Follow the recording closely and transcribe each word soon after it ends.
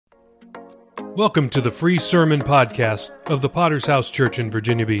Welcome to the free sermon podcast of the Potter's House Church in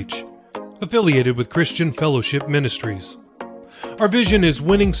Virginia Beach, affiliated with Christian Fellowship Ministries. Our vision is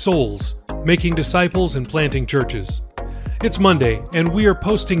winning souls, making disciples, and planting churches. It's Monday, and we are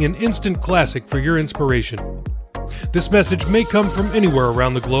posting an instant classic for your inspiration. This message may come from anywhere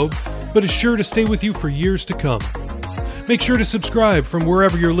around the globe, but is sure to stay with you for years to come. Make sure to subscribe from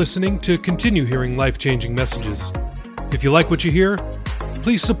wherever you're listening to continue hearing life-changing messages. If you like what you hear,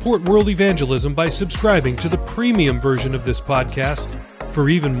 please support World Evangelism by subscribing to the premium version of this podcast for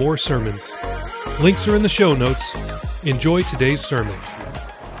even more sermons. Links are in the show notes. Enjoy today's sermon.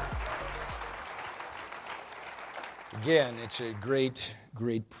 Again, it's a great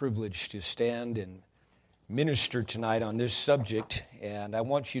privilege to stand and minister tonight on this subject. And I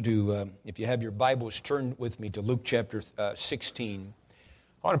want you to, if you have your Bibles, turn with me to Luke chapter 16.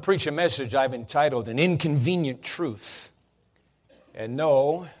 I want to preach a message I've entitled, An Inconvenient Truth. And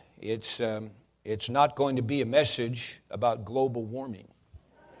no, it's not going to be a message about global warming.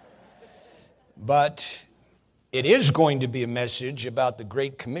 But it is going to be a message about the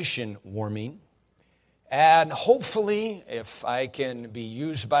Great Commission warming. And hopefully, if I can be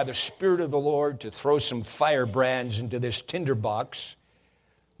used by the Spirit of the Lord to throw some firebrands into this tinderbox,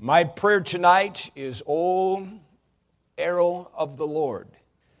 my prayer tonight is, O arrow of the Lord,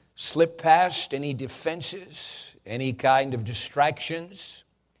 slip past any defenses, any kind of distractions,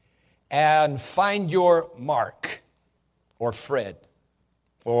 and find your Mark, or Fred,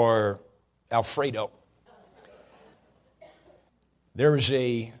 or Alfredo. There is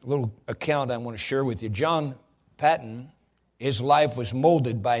a little account I want to share with you. John Paton, his life was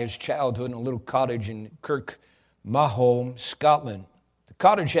molded by his childhood in a little cottage in Kirkmahoe, Scotland. The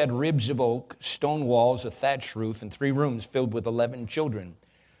cottage had ribs of oak, stone walls, a thatched roof, and 3 rooms filled with 11 children.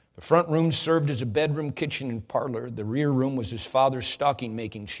 The front room served as a bedroom, kitchen, and parlor. The rear room was his father's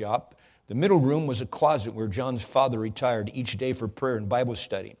stocking-making shop. The middle room was a closet where John's father retired each day for prayer and Bible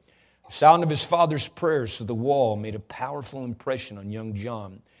study. The sound of his father's prayers to the wall made a powerful impression on young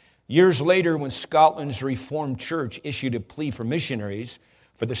John. Years later, when Scotland's Reformed Church issued a plea for missionaries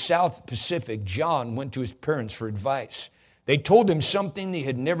for the South Pacific, John went to his parents for advice. They told him something they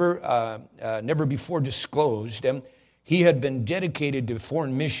had never before disclosed. He had been dedicated to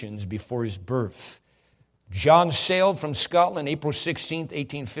foreign missions before his birth. John sailed from Scotland April 16,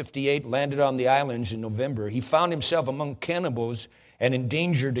 1858, landed on the islands in November. He found himself among cannibals and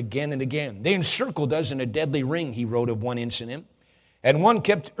endangered again and again. They encircled us in a deadly ring, he wrote of one incident. And one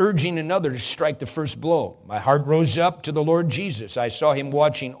kept urging another to strike the first blow. My heart rose up to the Lord Jesus. I saw him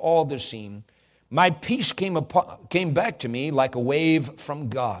watching all the scene. My peace came back to me like a wave from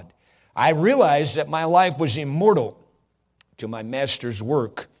God. I realized that my life was immortal till my master's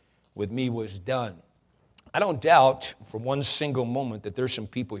work with me was done. I don't doubt for one single moment that there's some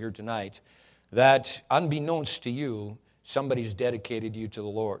people here tonight that, unbeknownst to you, somebody's dedicated you to the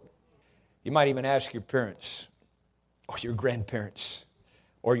Lord. You might even ask your parents or your grandparents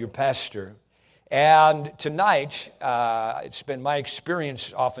or your pastor. And tonight, it's been my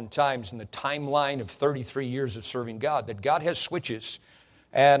experience oftentimes in the timeline of 33 years of serving God that God has switches.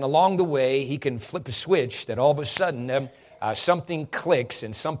 And along the way, he can flip a switch that all of a sudden something clicks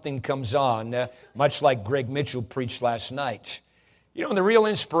and something comes on, much like Greg Mitchell preached last night. You know, the real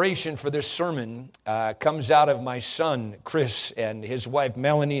inspiration for this sermon comes out of my son, Chris, and his wife,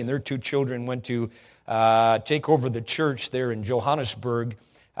 Melanie, and their 2 children went to take over the church there in Johannesburg,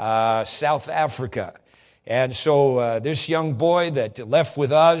 South Africa. And so this young boy that left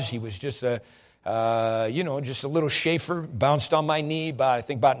with us, he was just a little Schaefer, bounced on my knee,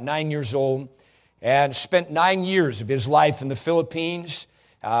 about 9 years old, and spent 9 years of his life in the Philippines.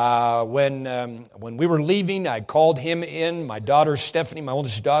 When we were leaving, I called him in, my daughter Stephanie, my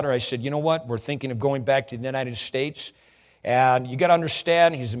oldest daughter. I said, you know what, we're thinking of going back to the United States. And you got to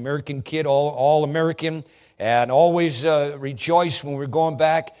understand, he's an American kid, all American, and always rejoiced when we were going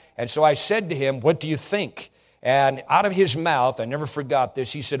back. And so I said to him, what do you think? And out of his mouth, I never forgot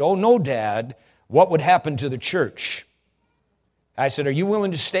this, he said, oh no, Dad, what would happen to the church? I said, are you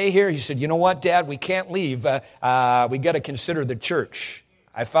willing to stay here? He said, you know what, Dad, we can't leave. We got to consider the church.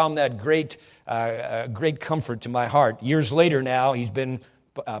 I found that great comfort to my heart. Years later now, he's been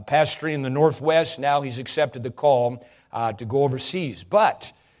pastoring in the Northwest. Now he's accepted the call to go overseas.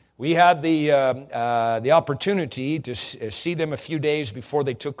 But we had the opportunity to see them a few days before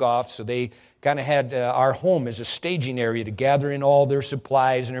they took off. So they kind of had our home as a staging area to gather in all their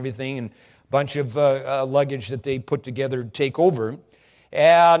supplies and everything, and bunch of luggage that they put together to take over.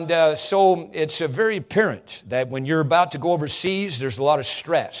 And so it's very apparent that when you're about to go overseas, there's a lot of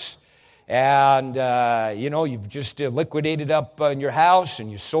stress. And, you've just liquidated up in your house,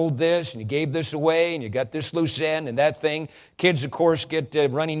 and you sold this, and you gave this away, and you got this loose end and that thing. Kids, of course, get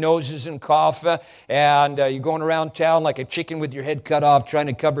runny noses and cough, and you're going around town like a chicken with your head cut off, trying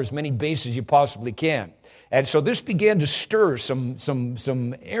to cover as many bases as you possibly can. And so this began to stir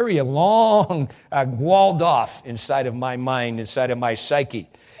some area long walled off inside of my mind, inside of my psyche.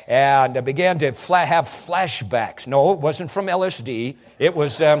 And I began to have flashbacks. No, it wasn't from LSD. It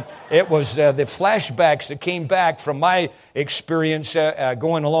was the flashbacks that came back from my experience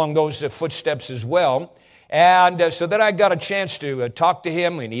going along those footsteps as well. And so then I got a chance to talk to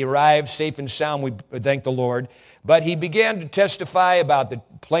him, and he arrived safe and sound. We thank the Lord. But he began to testify about the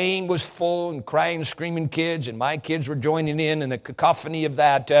plane was full and crying, screaming kids, and my kids were joining in the cacophony of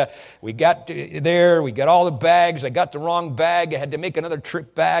that. We got there, we got all the bags. I got the wrong bag. I had to make another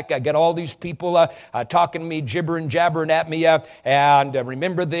trip back. I got all these people talking to me, gibbering, jabbering at me, and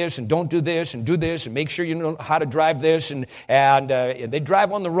remember this, and don't do this, and make sure you know how to drive this. And they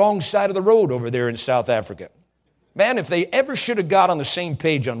drive on the wrong side of the road over there in South Africa. Man, if they ever should have got on the same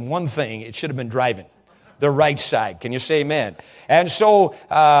page on one thing, it should have been driving the right side. Can you say amen? And so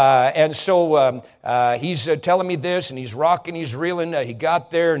he's telling me this, and he's rocking, he's reeling. He got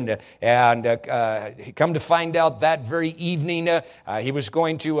there, and he come to find out that very evening he was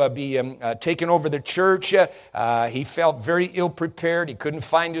going to be taking over the church. He felt very ill-prepared. He couldn't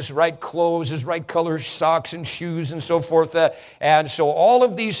find his right clothes, his right color socks and shoes, and so forth. And so all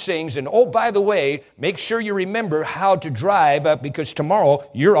of these things, and oh, by the way, make sure you remember how to drive because tomorrow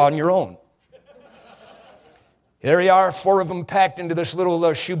you're on your own. There we are, 4 of them packed into this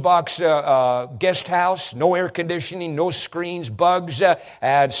little shoebox guest house. No air conditioning, no screens, bugs,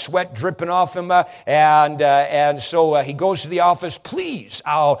 and sweat dripping off him. And so he goes to the office. Please,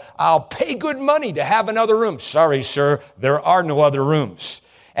 I'll pay good money to have another room. Sorry, sir, there are no other rooms.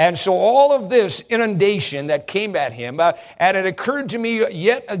 And so all of this inundation that came at him, and it occurred to me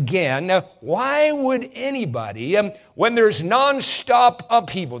yet again, why would anybody, when there's nonstop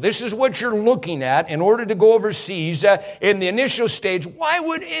upheaval, this is what you're looking at in order to go overseas in the initial stage, why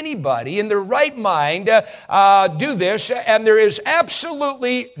would anybody in their right mind do this? And there is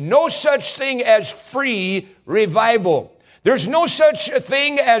absolutely no such thing as free revival. There's no such a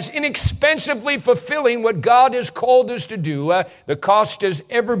thing as inexpensively fulfilling what God has called us to do. The cost has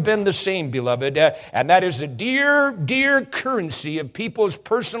ever been the same, beloved, and that is the dear, dear currency of people's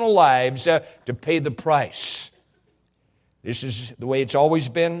personal lives to pay the price. This is the way it's always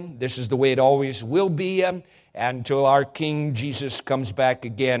been. This is the way it always will be until our King Jesus comes back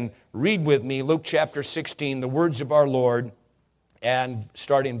again. Read with me Luke chapter 16, the words of our Lord, and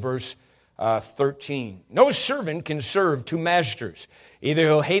starting verse 13. No servant can serve 2 masters. Either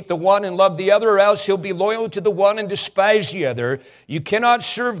he'll hate the one and love the other, or else he'll be loyal to the one and despise the other. You cannot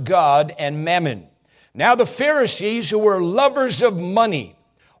serve God and mammon. Now the Pharisees, who were lovers of money,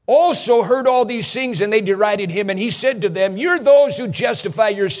 also heard all these things, and they derided him. And he said to them, you're those who justify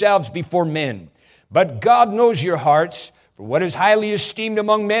yourselves before men, but God knows your hearts. For what is highly esteemed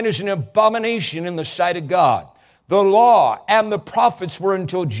among men is an abomination in the sight of God. The law and the prophets were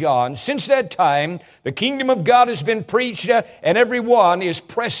until John. Since that time, the kingdom of God has been preached, and everyone is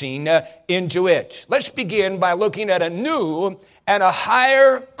pressing into it. Let's begin by looking at a new and a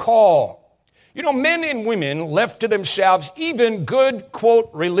higher call. You know, men and women left to themselves, even good, quote,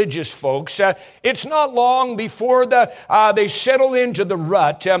 religious folks, it's not long before they settle into the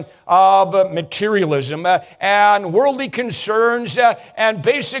rut of materialism and worldly concerns and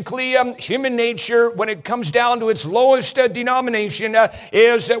basically human nature, when it comes down to its lowest denomination,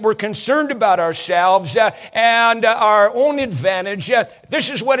 is that we're concerned about ourselves and our own advantage. This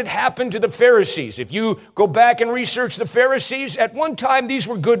is what had happened to the Pharisees. If you go back and research the Pharisees, at one time these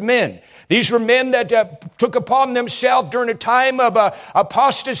were good men. These were men that took upon themselves during a time of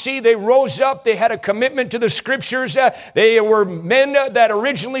apostasy. They rose up. They had a commitment to the Scriptures. They were men that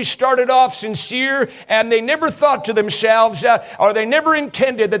originally started off sincere, and they never thought to themselves, or they never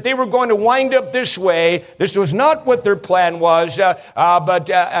intended that they were going to wind up this way. This was not what their plan was. But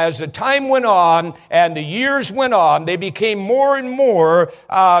as the time went on and the years went on, they became more and more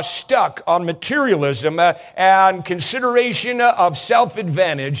stuck on materialism and consideration of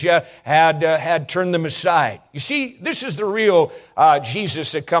self-advantage had turned them aside. You see, this is the real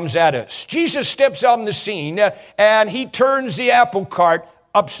Jesus that comes at us. Jesus steps on the scene and he turns the apple cart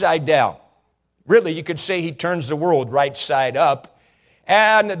upside down. Really, you could say he turns the world right side up.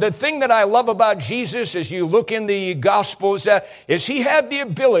 And the thing that I love about Jesus as you look in the Gospels is he had the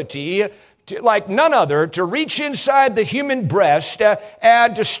ability like none other, to reach inside the human breast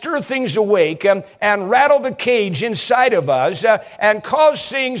and to stir things awake and rattle the cage inside of us and cause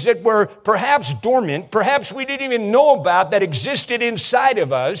things that were perhaps dormant, perhaps we didn't even know about, that existed inside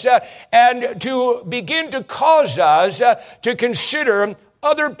of us, and to begin to cause us to consider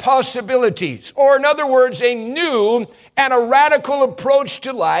other possibilities, or in other words, a new and a radical approach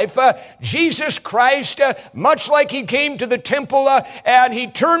to life. Jesus Christ, much like he came to the temple and he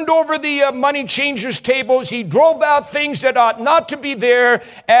turned over the money changers' tables, he drove out things that ought not to be there,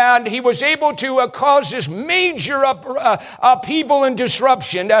 and he was able to cause this major upheaval and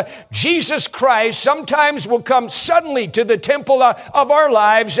disruption. Jesus Christ sometimes will come suddenly to the temple of our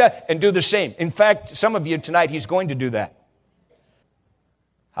lives and do the same. In fact, some of you tonight, he's going to do that.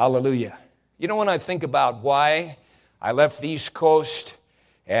 Hallelujah. You know, when I think about why I left the East Coast,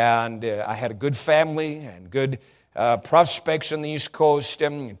 and I had a good family and good prospects on the East Coast,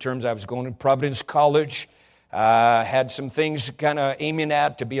 in terms I was going to Providence College, had some things kind of aiming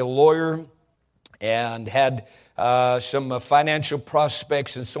at to be a lawyer, and had some financial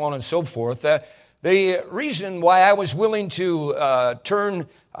prospects and so on and so forth. The reason why I was willing to turn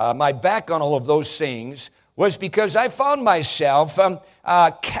my back on all of those things was because I found myself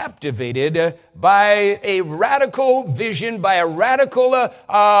captivated by a radical vision, by a radical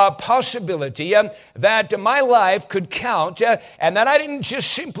possibility that my life could count, and that I didn't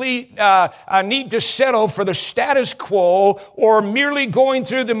just simply need to settle for the status quo or merely going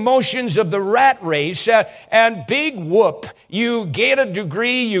through the motions of the rat race, and big whoop, you get a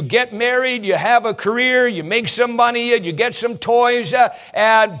degree, you get married, you have a career, you make some money, you get some toys,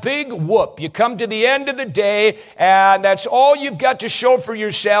 and big whoop, you come to the end of the day, and that's all you've got to show for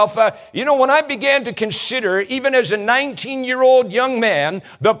yourself. You know, when I began to consider, even as a 19-year-old young man,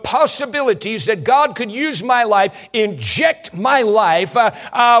 the possibilities that God could use my life, inject my life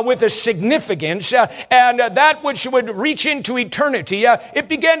with a significance, and that which would reach into eternity, it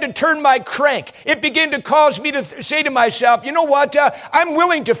began to turn my crank. It began to cause me to say to myself, you know what, I'm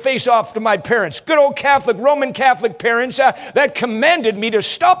willing to face off to my parents, good old Catholic, Roman Catholic parents that commanded me to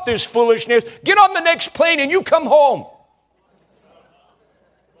stop this foolishness, get on the next plane and you come home.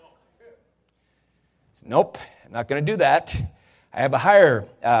 Nope, I'm not going to do that. I have a higher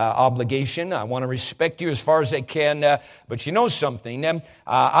obligation. I want to respect you as far as I can. But you know something?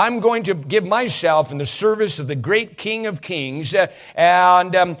 I'm going to give myself in the service of the great King of Kings.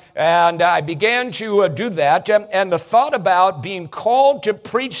 And I began to do that. And the thought about being called to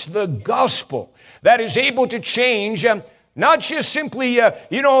preach the gospel that is able to change, not just simply,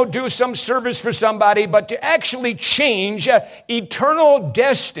 do some service for somebody, but to actually change eternal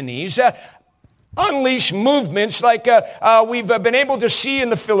destinies, unleash movements like we've been able to see in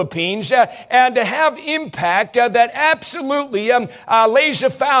the Philippines, and to have impact that absolutely lays a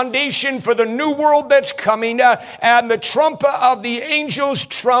foundation for the new world that's coming, and the trump of the angels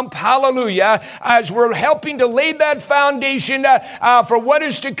trump, hallelujah, as we're helping to lay that foundation for what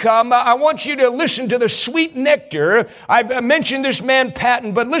is to come. I want you to listen to the sweet nectar. I've mentioned this man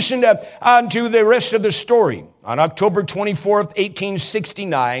Patton, but listen to the rest of the story. On October 24th,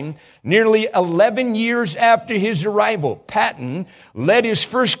 1869, nearly 11 years after his arrival, Patton led his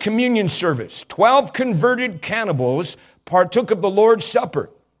first communion service. 12 converted cannibals partook of the Lord's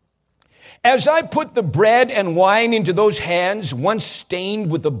Supper. As I put the bread and wine into those hands, once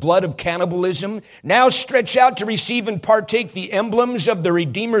stained with the blood of cannibalism, now stretched out to receive and partake the emblems of the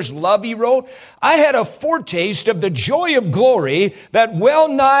Redeemer's love, he wrote, I had a foretaste of the joy of glory that well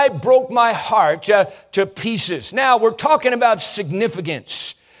nigh broke my heart to pieces. Now, we're talking about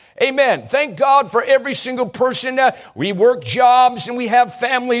significance. Amen. Thank God for every single person. We work jobs and we have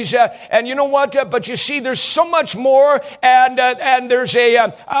families, and you know what? But you see, there's so much more, and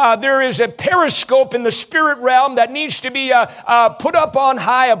there is a periscope in the spirit realm that needs to be put up on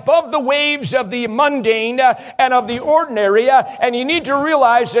high above the waves of the mundane and of the ordinary. And you need to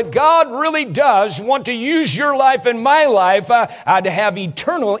realize that God really does want to use your life and my life to have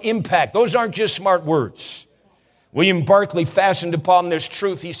eternal impact. Those aren't just smart words. William Barclay fastened upon this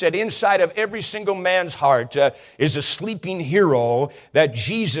truth. He said, inside of every single man's heart is a sleeping hero that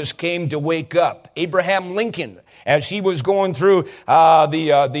Jesus came to wake up. Abraham Lincoln, as he was going through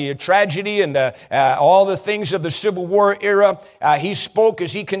the tragedy and all the things of the Civil War era, he spoke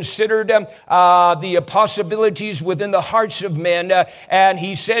as he considered the possibilities within the hearts of men. And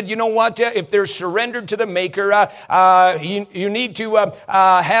he said, you know what, if they're surrendered to the Maker, you need to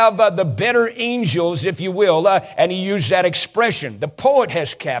have the better angels, if you will. And he used that expression. The poet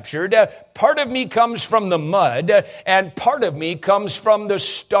has captured, part of me comes from the mud, and part of me comes from the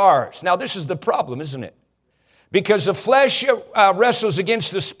stars. Now, this is the problem, isn't it? Because the flesh wrestles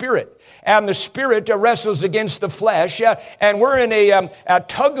against the spirit, and the spirit wrestles against the flesh, and we're in a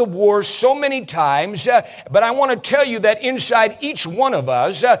tug of war so many times, but I want to tell you that inside each one of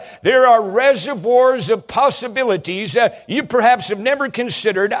us, there are reservoirs of possibilities you perhaps have never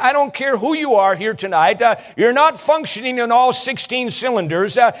considered. I don't care who you are here tonight. You're not functioning in all 16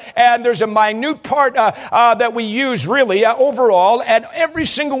 cylinders, and there's a minute part that we use really overall, and every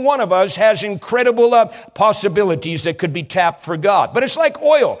single one of us has incredible possibilities that could be tapped for God. But it's like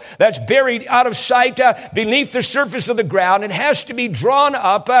oil that's buried out of sight beneath the surface of the ground. It has to be drawn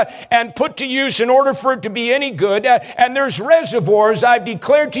up and put to use in order for it to be any good. And there's reservoirs, I've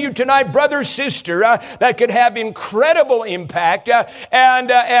declared to you tonight, brother, sister, that could have incredible impact and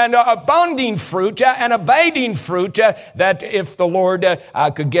abounding fruit and abiding fruit that if the Lord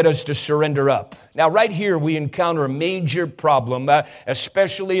could get us to surrender up. Now, right here, we encounter a major problem,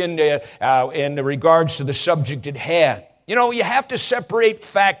 especially in regards to the subject at hand. You know, you have to separate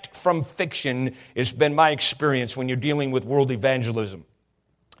fact from fiction, has been my experience when you're dealing with world evangelism.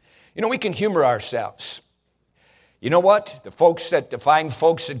 You know, we can humor ourselves. You know what? The fine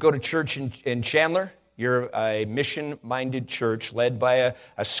folks that go to church in Chandler, you're a mission-minded church led by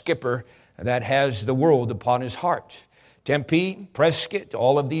a skipper that has the world upon his heart. Tempe, Prescott,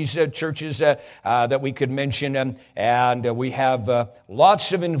 all of these churches that we could mention, and we have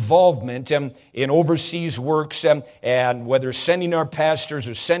lots of involvement in overseas works, and whether sending our pastors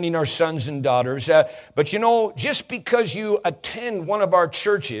or sending our sons and daughters. But you know, just because you attend one of our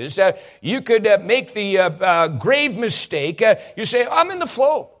churches, you could make the grave mistake. You say, I'm in the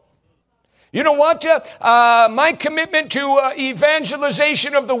flow. You know what? My commitment to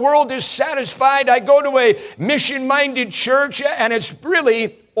evangelization of the world is satisfied. I go to a mission-minded church, and it's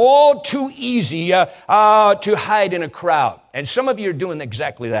really all too easy to hide in a crowd. And some of you are doing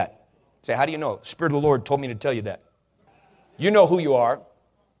exactly that. Say, how do you know? The Spirit of the Lord told me to tell you that. You know who you are.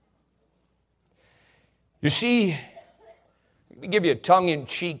 You see, let me give you a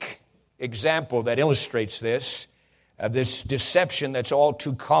tongue-in-cheek example that illustrates this deception that's all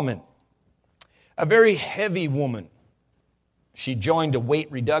too common. A very heavy woman. She joined a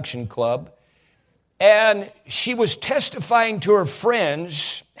weight reduction club, and she was testifying to her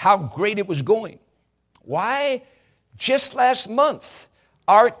friends how great it was going. Why? Just last month,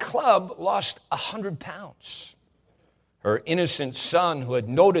 our club lost 100 pounds. Her innocent son, who had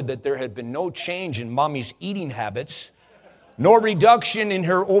noted that there had been no change in mommy's eating habits, nor reduction in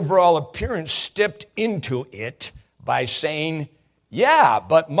her overall appearance, stepped into it by saying, yeah,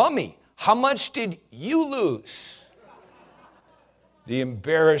 but mommy, how much did you lose? The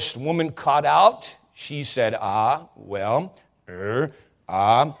embarrassed woman caught out. She said, actually,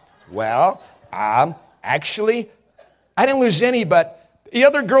 I didn't lose any, but the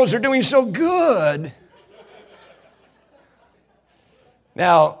other girls are doing so good.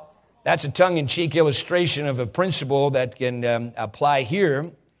 Now, that's a tongue-in-cheek illustration of a principle that can apply here.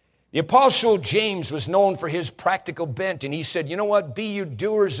 The Apostle James was known for his practical bent, and he said, you know what? Be you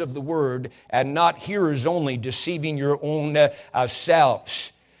doers of the word and not hearers only, deceiving your own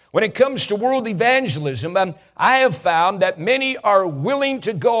selves. When it comes to world evangelism, I have found that many are willing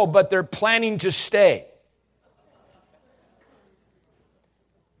to go, but they're planning to stay.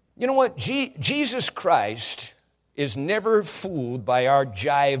 You know what? Jesus Christ is never fooled by our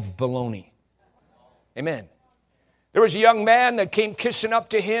jive baloney. Amen. There was a young man that came kissing up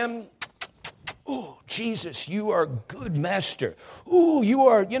to him. Oh, Jesus, you are good master. Oh, you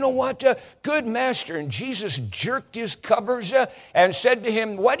are, you know what, good master. And Jesus jerked his covers and said to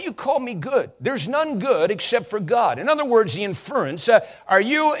him, why do you call me good? There's none good except for God. In other words, the inference, are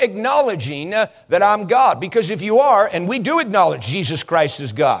you acknowledging that I'm God? Because if you are, and we do acknowledge Jesus Christ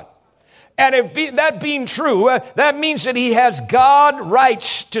as God, and if that being true, that means that he has God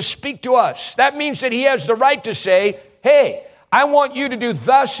rights to speak to us. That means that he has the right to say, hey, I want you to do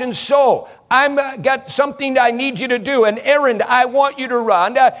thus and so. I've got something I need you to do, an errand I want you to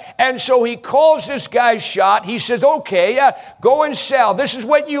run. And so he calls this guy's shot. He says, okay, go and sell. This is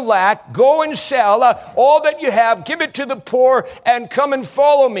what you lack. Go and sell all that you have. Give it to the poor and come and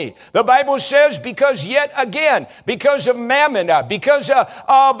follow me. The Bible says because yet again, because of mammon, because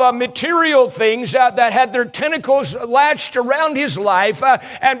of material things that had their tentacles latched around his life,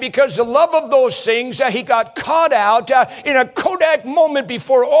 and because the love of those things, he got caught out in a Kodak moment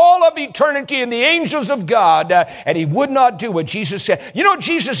before all of eternity and the angels of God, and he would not do what Jesus said. You know,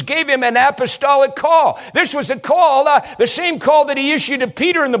 Jesus gave him an apostolic call. This was a call, the same call that he issued to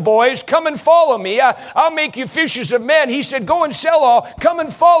Peter and the boys, come and follow me. I'll make you fishers of men. He said, go and sell all, come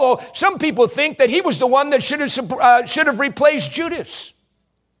and follow. Some people think that he was the one that should have replaced Judas.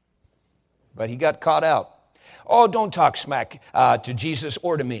 But he got caught out. Oh, don't talk smack to Jesus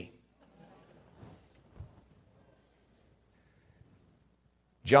or to me.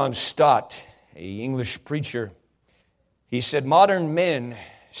 John Stott, an English preacher, he said, modern men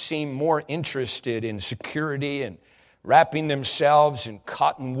seem more interested in security and wrapping themselves in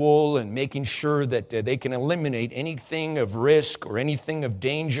cotton wool and making sure that they can eliminate anything of risk or anything of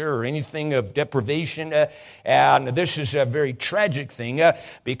danger or anything of deprivation. And this is a very tragic thing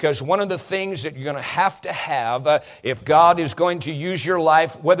because one of the things that you're going to have if God is going to use your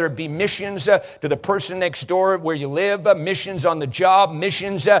life, whether it be missions to the person next door where you live, missions on the job,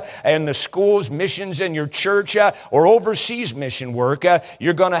 missions in the schools, missions in your church, or overseas mission work,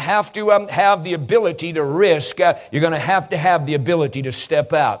 you're going to have the ability to risk. You're going to have the ability to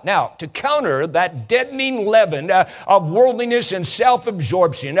step out. Now, to counter that deadening leaven of worldliness and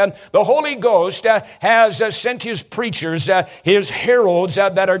self-absorption, the Holy Ghost has sent His preachers, His heralds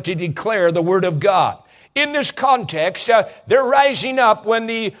that are to declare the Word of God. In this context, they're rising up when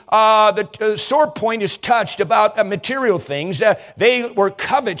the sore point is touched about material things. They were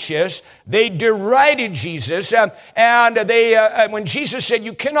covetous. They derided Jesus. And when Jesus said,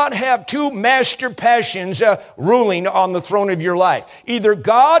 you cannot have two master passions ruling on the throne of your life, either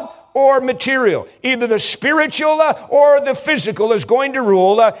God or material. Either the spiritual or the physical is going to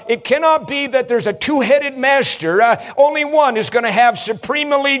rule. It cannot be that there's a two-headed master. Only one is going to have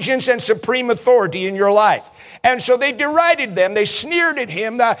supreme allegiance and supreme authority in your life. And so they derided them. They sneered at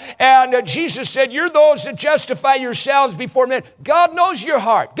Him. And Jesus said, you're those that justify yourselves before men. God knows your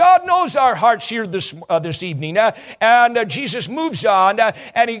heart. God knows our hearts here this evening. And Jesus moves on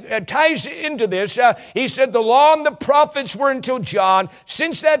and He ties into this. He said, the law and the prophets were until John.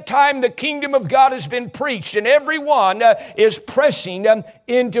 Since that time, the kingdom of God has been preached, and everyone is pressing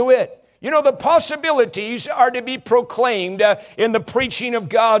into it. You know, the possibilities are to be proclaimed in the preaching of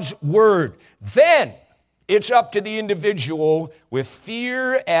God's word. Then it's up to the individual with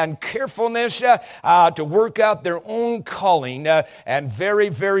fear and carefulness to work out their own calling and very,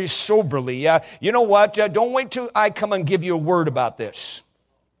 very soberly. You know what? Don't wait till I come and give you a word about this.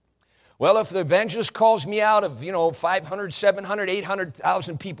 Well, if the evangelist calls me out of, 500, 700,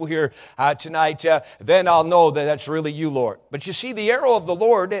 800,000 people here tonight, then I'll know that that's really you, Lord. But you see, the arrow of the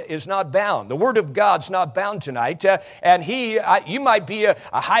Lord is not bound. The word of God's not bound tonight. And you might be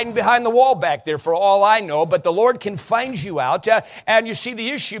hiding behind the wall back there for all I know, but the Lord can find you out. And you see,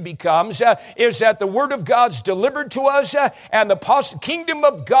 the issue becomes is that the word of God's delivered to us, and the kingdom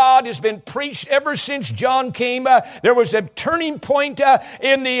of God has been preached ever since John came. There was a turning point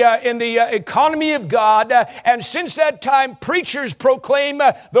in the economy of God, and since that time, preachers proclaim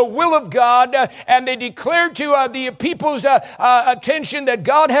the will of God, and they declare to the people's attention that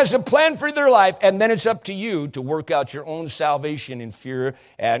God has a plan for their life, and then it's up to you to work out your own salvation in fear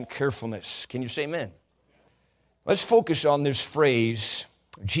and carefulness. Can you say amen? Let's focus on this phrase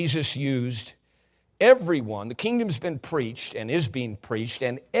Jesus used. Everyone, the kingdom's been preached and is being preached,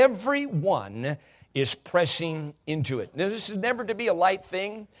 and everyone is pressing into it. Now, this is never to be a light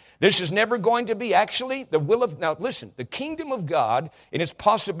thing. This is never going to be actually the will of... Now, listen, the kingdom of God in its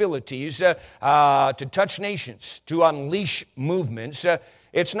possibilities to touch nations, to unleash movements,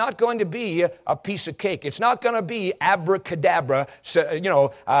 it's not going to be a piece of cake. It's not going to be abracadabra,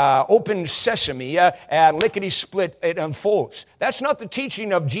 open sesame, and lickety-split, it unfolds. That's not the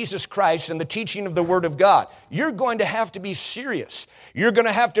teaching of Jesus Christ and the teaching of the Word of God. You're going to have to be serious. You're going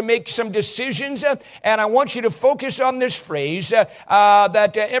to have to make some decisions, and I want you to focus on this phrase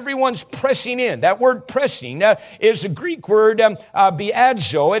that everyone's pressing in. That word pressing is a Greek word,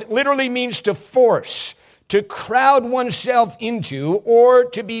 biadzo. It literally means to force, to crowd oneself into, or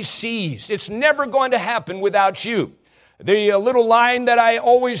to be seized. It's never going to happen without you. The little line that I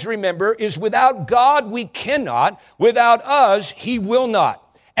always remember is, without God we cannot, without us He will not.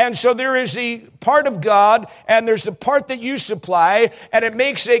 And so there is the part of God, and there's the part that you supply, and it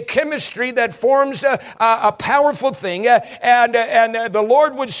makes a chemistry that forms a powerful thing. And the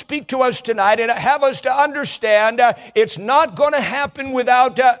Lord would speak to us tonight and have us to understand it's not going to happen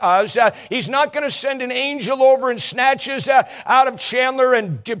without us. He's not going to send an angel over and snatch us out of Chandler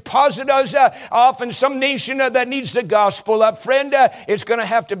and deposit us off in some nation that needs the gospel. Friend, it's going to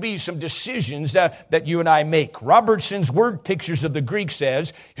have to be some decisions that you and I make. Robertson's word pictures of the Greek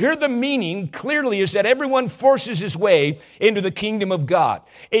says, here the meaning clearly is that everyone forces his way into the kingdom of God.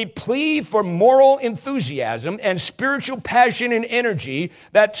 A plea for moral enthusiasm and spiritual passion and energy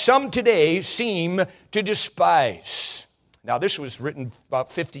that some today seem to despise. Now, this was written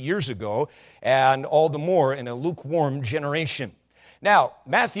about 50 years ago, and all the more in a lukewarm generation. Now,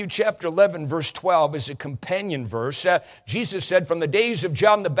 Matthew chapter 11, verse 12 is a companion verse. Jesus said, from the days of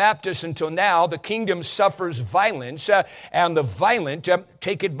John the Baptist until now, the kingdom suffers violence, and the violent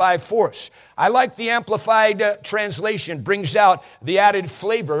take it by force. I like the Amplified translation, brings out the added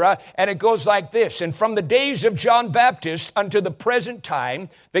flavor, and it goes like this. And from the days of John Baptist unto the present time,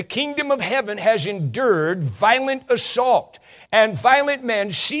 the kingdom of heaven has endured violent assault, and violent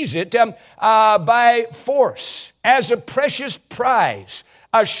men seize it by force. As a precious prize,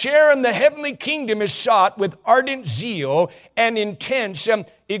 a share in the heavenly kingdom is sought with ardent zeal and intense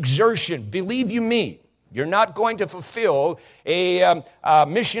exertion. Believe you me, you're not going to fulfill a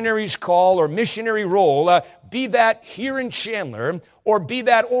missionary's call or missionary role, be that here in Chandler or be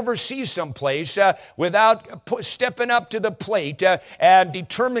that overseas someplace, without stepping up to the plate and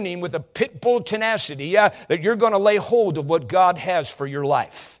determining with a pit bull tenacity that you're going to lay hold of what God has for your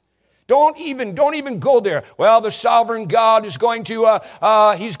life. Don't even go there. Well, the sovereign God is going to,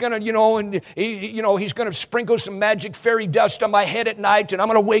 he's going to, he's going to sprinkle some magic fairy dust on my head at night, and I'm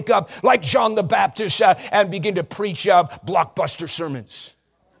going to wake up like John the Baptist and begin to preach blockbuster sermons.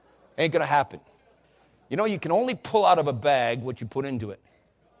 Ain't going to happen. You know, you can only pull out of a bag what you put into it.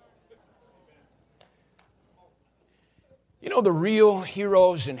 You know, the real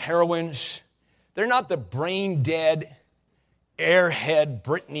heroes and heroines, they're not the brain dead, airhead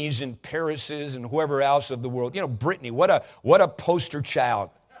Britneys and Parises and whoever else of the world. You know, Britney, what a poster child.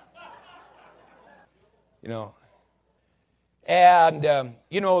 You know. And,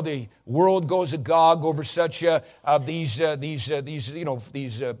 the world goes agog over such these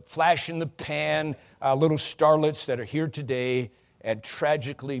flash in the pan little starlets that are here today and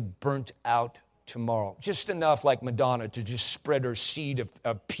tragically burnt out tomorrow. Just enough like Madonna to just spread her seed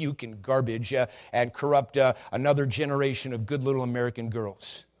of puke and garbage and corrupt another generation of good little American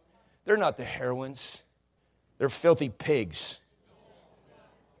girls. They're not the heroines. They're filthy pigs.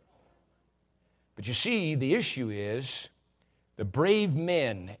 But you see, the issue is the brave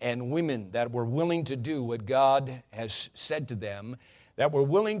men and women that were willing to do what God has said to them, that were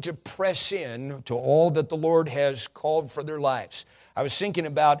willing to press in to all that the Lord has called for their lives. I was thinking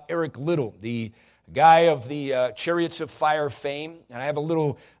about Eric Liddell, the guy of the Chariots of Fire fame, and I have a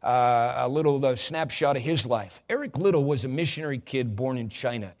little snapshot of his life. Eric Liddell was a missionary kid born in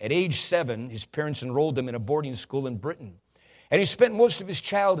China. At age 7, his parents enrolled him in a boarding school in Britain, and he spent most of his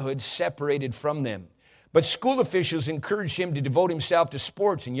childhood separated from them. But school officials encouraged him to devote himself to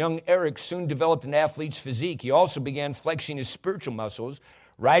sports, and young Eric soon developed an athlete's physique. He also began flexing his spiritual muscles,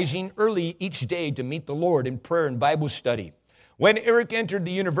 rising early each day to meet the Lord in prayer and Bible study. When Eric entered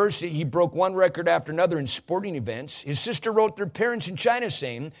the university, he broke one record after another in sporting events. His sister wrote their parents in China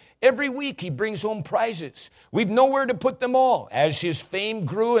saying, every week he brings home prizes. We've nowhere to put them all. As his fame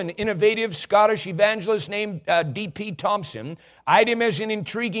grew, an innovative Scottish evangelist named D.P. Thompson eyed him as an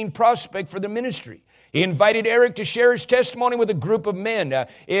intriguing prospect for the ministry. He invited Eric to share his testimony with a group of men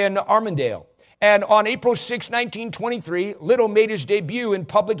in Armandale. And on April 6, 1923, Liddell made his debut in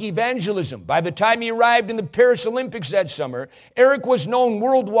public evangelism. By the time he arrived in the Paris Olympics that summer, Eric was known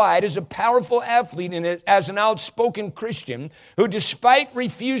worldwide as a powerful athlete and as an outspoken Christian who, despite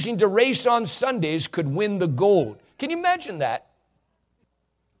refusing to race on Sundays, could win the gold. Can you imagine that?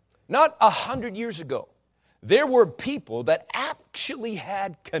 Not 100 years ago, there were people that actually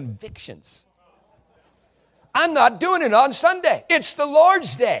had convictions. I'm not doing it on Sunday. It's the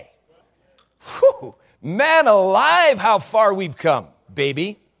Lord's Day. Whew, man alive, how far we've come,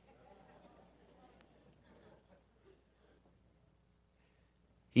 baby.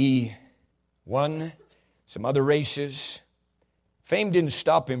 He won some other races. Fame didn't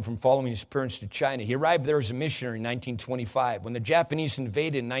stop him from following his parents to China. He arrived there as a missionary in 1925. When the Japanese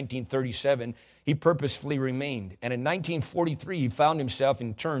invaded in 1937, he purposefully remained. And in 1943, he found himself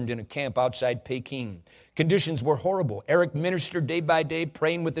interned in a camp outside Peking. Conditions were horrible. Eric ministered day by day,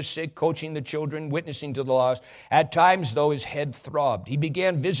 praying with the sick, coaching the children, witnessing to the lost. At times, though, his head throbbed. He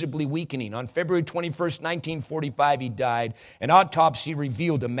began visibly weakening. On February 21st, 1945, he died. An autopsy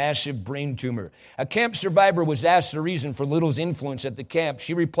revealed a massive brain tumor. A camp survivor was asked the reason for Liddell's influence at the camp.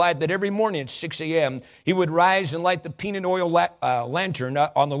 She replied that every morning at 6 a.m., he would rise and light the peanut oil lantern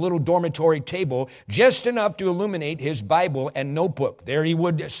on the little dormitory table, just enough to illuminate his Bible and notebook. There he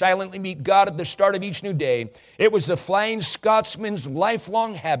would silently meet God at the start of each new day. It was the Flying Scotsman's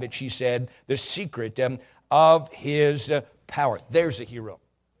lifelong habit, she said, the secret of his power. There's a hero.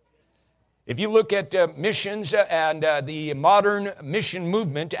 If you look at missions and the modern mission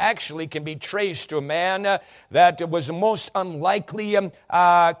movement actually can be traced to a man that was the most unlikely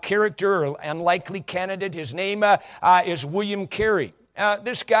character or unlikely candidate. His name is William Carey.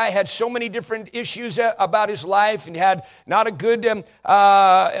 This guy had so many different issues about his life, and he had not a good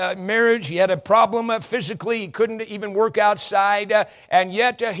marriage. He had a problem physically. He couldn't even work outside. And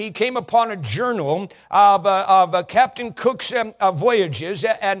yet he came upon a journal of Captain Cook's voyages,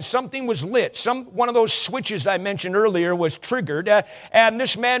 and something was lit. One of those switches I mentioned earlier was triggered, and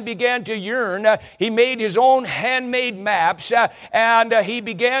this man began to yearn. He made his own handmade maps, and he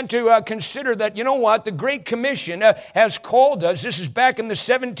began to consider that, you know what, the Great Commission has called us. This is back in the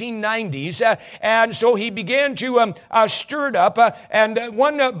 1790s, and so he began to stir it up, and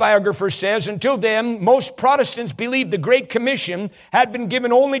one biographer says, until then, most Protestants believed the Great Commission had been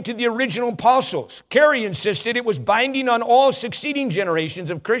given only to the original apostles. Carey insisted it was binding on all succeeding generations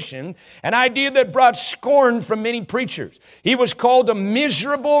of Christians, an idea that brought scorn from many preachers. He was called a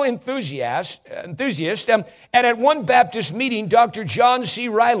miserable enthusiast, and at one Baptist meeting, Dr. John C.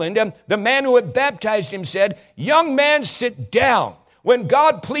 Ryland, the man who had baptized him, said, "Young man, sit down. When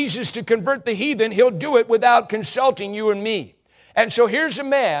God pleases to convert the heathen, he'll do it without consulting you and me." And so here's a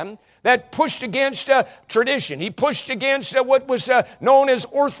man that pushed against tradition. He pushed against what was known as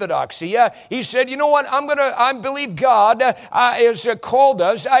orthodoxy. He said, you know what, I believe God has called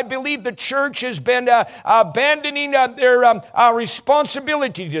us. I believe the church has been abandoning their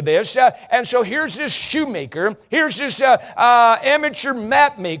responsibility to this. And so here's this shoemaker. Here's this amateur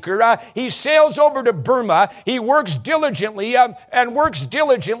map maker. He sails over to Burma. He works diligently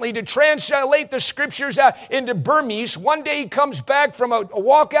to translate the scriptures into Burmese. One day he comes back from a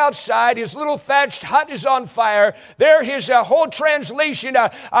walk outside. His little thatched hut is on fire. There, his whole translation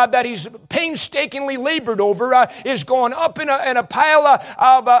that he's painstakingly labored over is going up in a pile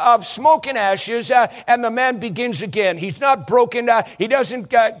of smoke and ashes, and the man begins again. He's not broken. He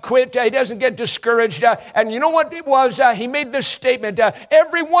doesn't quit. He doesn't get discouraged. And you know what it was? He made this statement,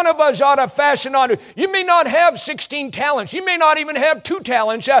 every one of us ought to fasten on it. You may not have 16 talents. You may not even have 2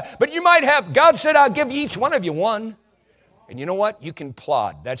 talents, but you might have. God said, I'll give each one of you one. And you know what? You can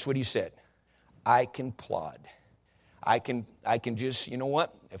plod. That's what he said. I can plod. I can just, you know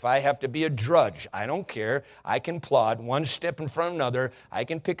what? If I have to be a drudge, I don't care. I can plod one step in front of another. I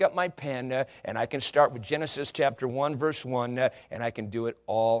can pick up my pen and I can start with Genesis chapter 1, verse 1, and I can do it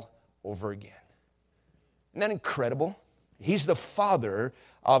all over again. Isn't that incredible? He's the father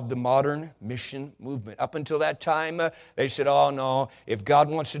of the modern mission movement. Up until that time, they said, oh no, if God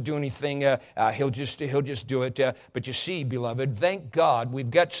wants to do anything, he'll just do it. But you see, beloved, thank God we've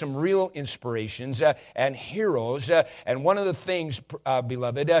got some real inspirations and heroes. And one of the things,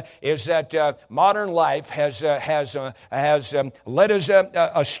 beloved, is that modern life has led us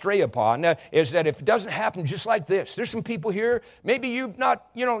astray upon, is that if it doesn't happen just like this, there's some people here, maybe you're not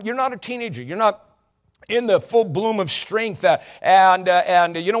a teenager, you're not in the full bloom of strength,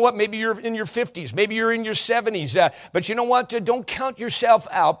 and you know what, maybe you're in your 50s, maybe you're in your 70s, but you know what, don't count yourself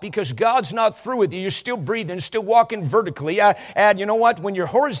out, because God's not through with you. You're still breathing, still walking vertically, and you know what, when you're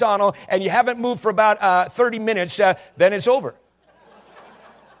horizontal and you haven't moved for about 30 minutes, then it's over.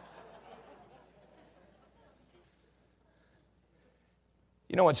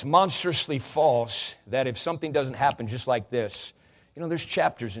 You know, it's monstrously false that if something doesn't happen just like this, you know, there's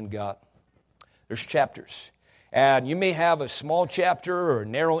chapters in God. There's chapters. And you may have a small chapter or a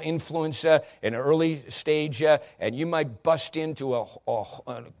narrow influence in an early stage, and you might bust into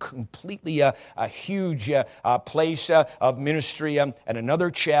a completely huge place of ministry, and another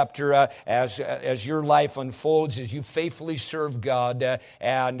chapter as your life unfolds, as you faithfully serve God,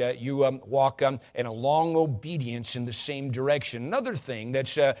 and you walk in a long obedience in the same direction. Another thing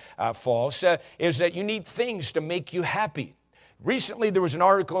that's false is that you need things to make you happy. Recently, there was an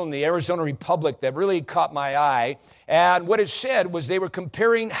article in the Arizona Republic that really caught my eye, and what it said was they were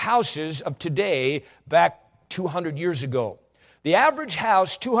comparing houses of today back 200 years ago. The average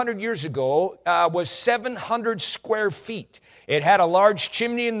house 200 years ago was 700 square feet. It had a large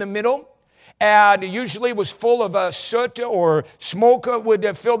chimney in the middle, and it usually was full of soot or smoke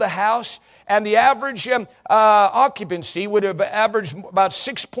would fill the house. And the average occupancy would have averaged about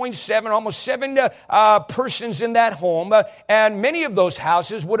 6.7, almost 7 persons in that home. And many of those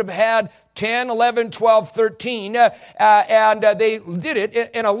houses would have had 10, 11, 12, 13. And they did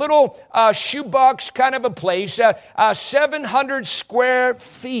it in a little shoebox kind of a place, 700 square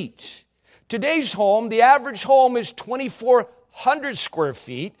feet. Today's home, the average home is 2,400 square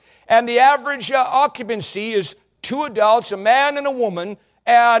feet. And the average occupancy is 2 adults, a man and a woman,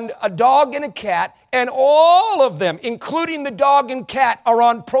 and a dog and a cat, and all of them, including the dog and cat, are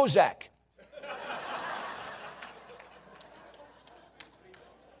on Prozac.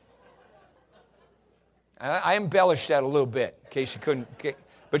 I embellished that a little bit, in case you couldn't.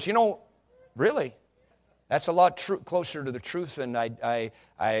 But you know, really, That's a lot closer to the truth than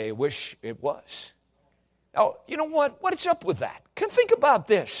I wish it was. Now, you know what? What is up with that? Think about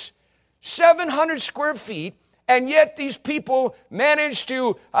this. 700 square feet, and yet these people manage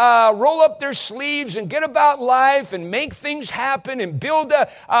to roll up their sleeves and get about life and make things happen and build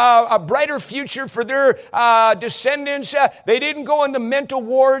a brighter future for their descendants. They didn't go in the mental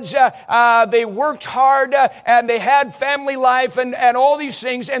wards. They worked hard and they had family life and all these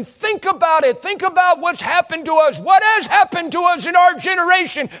things. And think about it. Think about what's happened to us. What has happened to us in our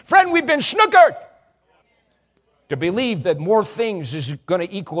generation? Friend, we've been snookered. To believe that more things is going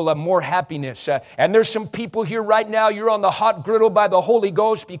to equal a more happiness. And there's some people here right now, you're on the hot griddle by the Holy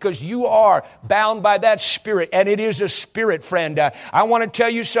Ghost because you are bound by that spirit. And it is a spirit, friend. I want to tell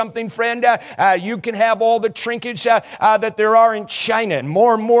you something, friend. You can have all the trinkets that there are in China, and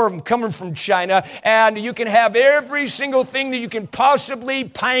more of them coming from China. And you can have every single thing that you can possibly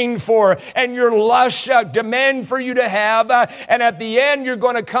pine for. And your lust demand for you to have. And at the end, you're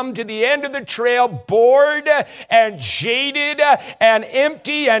going to come to the end of the trail bored and jaded and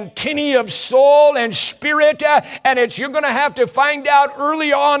empty and tinny of soul and spirit, and you're going to have to find out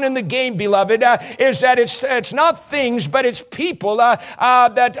early on in the game, beloved, is that it's not things, but it's people that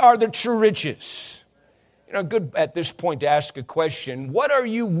are the true riches. You know, good at this point to ask a question: what are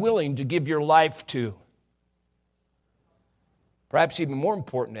you willing to give your life to? Perhaps even more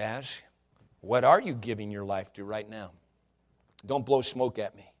important to ask, what are you giving your life to right now? Don't blow smoke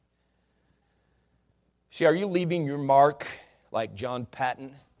at me. See, are you leaving your mark like John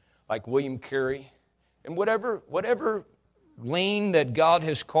Patton, like William Carey, in whatever lane that God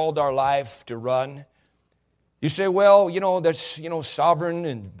has called our life to run? You say, well, that's, sovereign,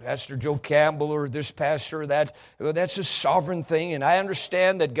 and Pastor Joe Campbell or this pastor, that's a sovereign thing. And I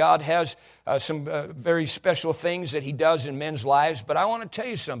understand that God has some very special things that he does in men's lives. But I want to tell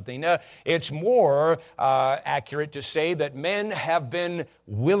you something. It's more accurate to say that men have been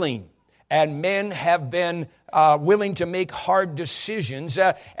willing. And men have been willing to make hard decisions.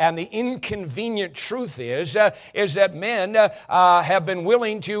 And the inconvenient truth is that men have been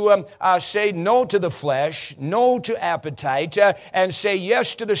willing to say no to the flesh, no to appetite, and say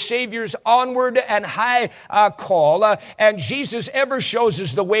yes to the Savior's onward and high call. And Jesus ever shows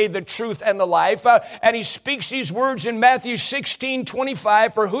us the way, the truth, and the life. And he speaks these words in Matthew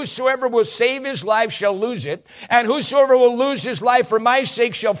 16:25, "For whosoever will save his life shall lose it, and whosoever will lose his life for my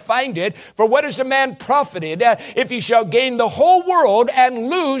sake shall find it. For what is a man profited if he shall gain the whole world and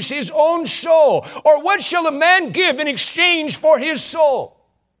lose his own soul? Or what shall a man give in exchange for his soul?"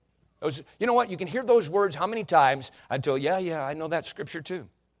 You know what? You can hear those words how many times until, yeah, I know that scripture too.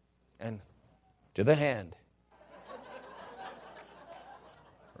 And to the hand.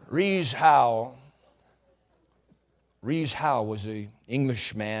 Rees Howe was an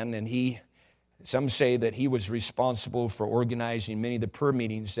Englishman, and some say that he was responsible for organizing many of the prayer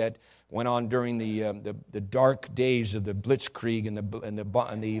meetings that went on during the dark days of the Blitzkrieg and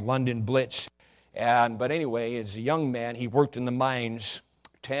the London Blitz. But anyway, as a young man, he worked in the mines,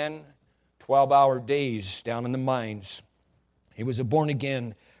 10, 12-hour days down in the mines. He was a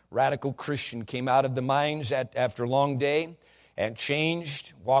born-again radical Christian, came out of the mines after a long day and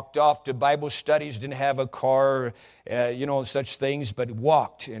changed, walked off to Bible studies, didn't have a car, such things, but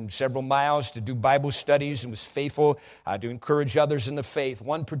walked in several miles to do Bible studies and was faithful to encourage others in the faith.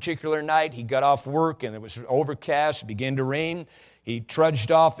 One particular night, he got off work and it was overcast, it began to rain. He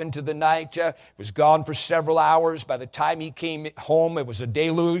trudged off into the night, was gone for several hours. By the time he came home, it was a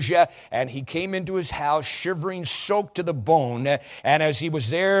deluge, and he came into his house shivering, soaked to the bone. And as he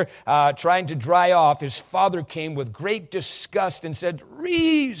was there trying to dry off, his father came with great disgust and said,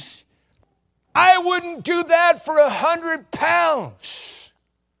 "Rees, I wouldn't do that for 100 pounds.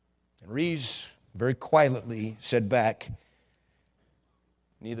 And Rees very quietly said back,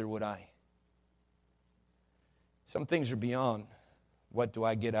 "Neither would I." Some things are beyond what do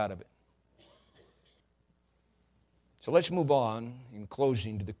I get out of it. So let's move on in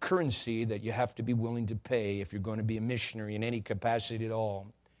closing to the currency that you have to be willing to pay if you're going to be a missionary in any capacity at all.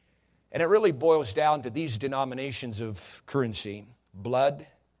 And it really boils down to these denominations of currency: blood,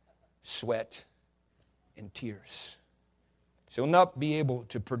 sweat, and tears. So you'll not be able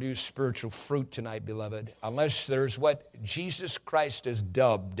to produce spiritual fruit tonight, beloved, unless there's what Jesus Christ has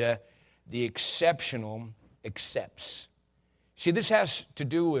dubbed the exceptional accepts. See, this has to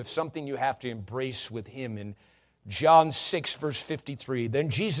do with something you have to embrace with him. In John 6, verse 53,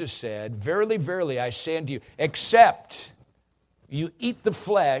 then Jesus said, "Verily, verily, I say unto you, except you eat the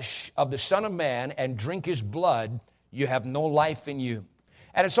flesh of the Son of Man and drink his blood, you have no life in you."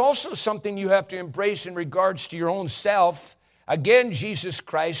 And it's also something you have to embrace in regards to your own self Again, Jesus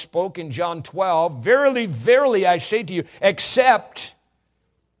Christ spoke in John 12, "Verily, verily, I say to you, except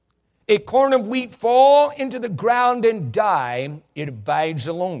a corn of wheat fall into the ground and die, it abides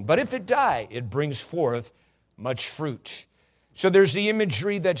alone. But if it die, it brings forth much fruit." So there's the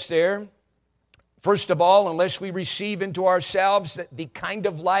imagery that's there. First of all, unless we receive into ourselves the kind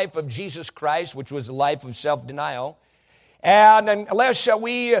of life of Jesus Christ, which was a life of self-denial, and unless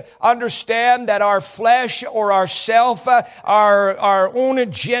we understand that our flesh or our self, our own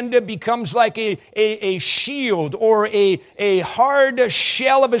agenda becomes like a shield or a hard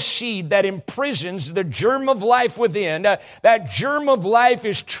shell of a seed that imprisons the germ of life within, that germ of life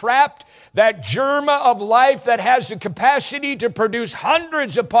is trapped. That germ of life that has the capacity to produce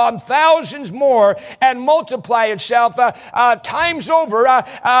hundreds upon thousands more and multiply itself times over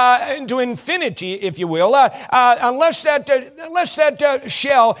into infinity, if you will, unless that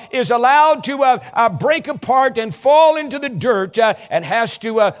shell is allowed to break apart and fall into the dirt and has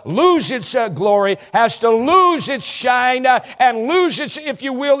to lose its glory, has to lose its shine and lose its, if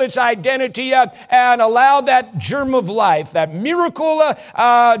you will, its identity and allow that germ of life, that miracle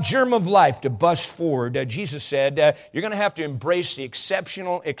germ of life to bust forward. Jesus said, you're going to have to embrace the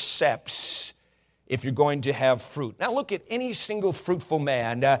exceptional accepts if you're going to have fruit. Now look at any single fruitful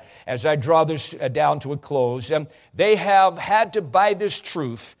man, as I draw this down to a close. They have had to buy this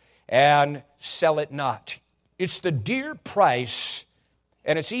truth and sell it not. It's the dear price,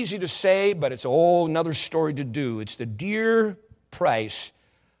 and it's easy to say, but it's a whole another story to do. It's the dear price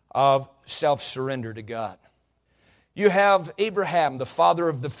of self-surrender to God. You have Abraham, the father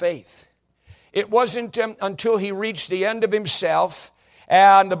of the faith. It wasn't until he reached the end of himself,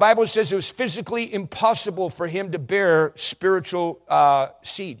 and the Bible says it was physically impossible for him to bear spiritual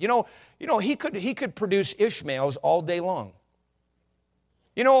seed. You know, he could produce Ishmaels all day long.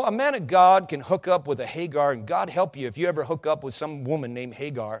 You know, a man of God can hook up with a Hagar, and God help you if you ever hook up with some woman named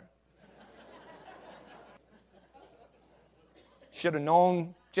Hagar. Should have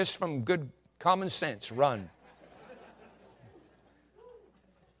known just from good common sense, run.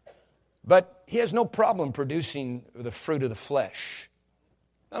 But he has no problem producing the fruit of the flesh,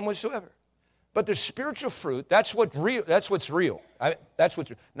 none whatsoever. But the spiritual fruit, that's what's real. That's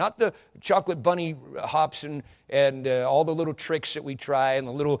what's not the chocolate bunny hops and all the little tricks that we try and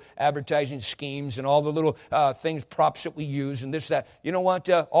the little advertising schemes and all the little things, props that we use and this, that. You know what?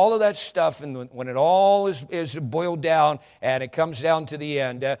 All of that stuff, and when it all is boiled down and it comes down to the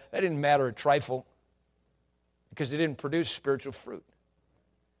end, that didn't matter a trifle because it didn't produce spiritual fruit.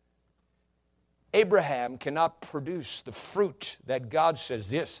 Abraham cannot produce the fruit that God says,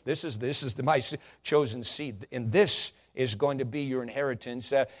 this is my chosen seed, and this is going to be your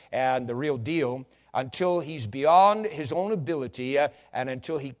inheritance and the real deal, until he's beyond his own ability and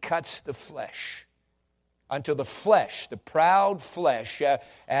until he cuts the flesh. Until the flesh, the proud flesh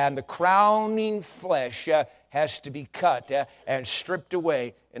and the crowning flesh has to be cut and stripped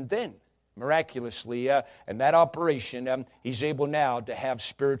away, and then miraculously, in that operation, he's able now to have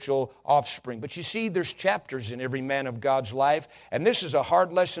spiritual offspring. But you see, there's chapters in every man of God's life, and this is a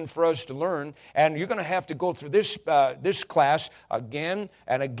hard lesson for us to learn, and you're going to have to go through this class again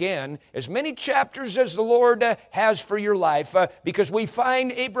and again, as many chapters as the Lord has for your life, because we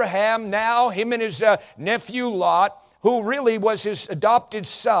find Abraham now, him and his nephew Lot, who really was his adopted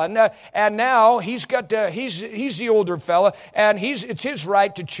son, and now he's the older fella, and it's his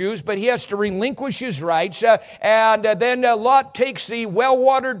right to choose, but he has to relinquish his rights, and then Lot takes the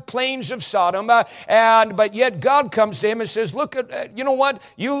well-watered plains of Sodom, but yet God comes to him and says, look, you know what,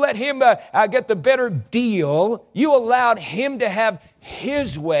 you let him get the better deal, you allowed him to have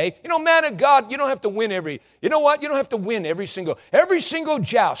his way. You know, man of God, you don't have to win you don't have to win every single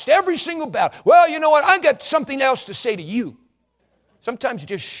joust, every single battle. Well, you know what, I got something else to say to you. Sometimes you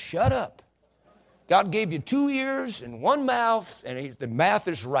just shut up. God gave you 2 ears and 1 mouth, and the math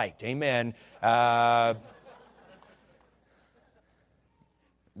is right. Amen.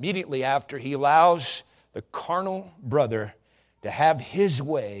 Immediately after he allows the carnal brother to have his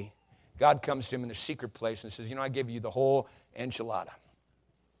way, God comes to him in the secret place and says, you know, I give you the whole enchilada.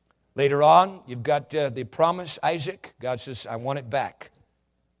 Later on, you've got the promise, Isaac. God says, I want it back.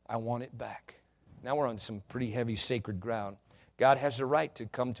 I want it back. Now we're on some pretty heavy sacred ground. God has the right to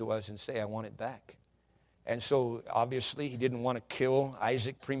come to us and say, I want it back. And so, obviously, he didn't want to kill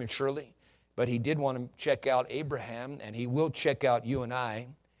Isaac prematurely, but he did want to check out Abraham, and he will check out you and I.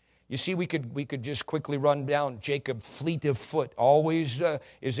 You see, we could just quickly run down Jacob, fleet of foot, always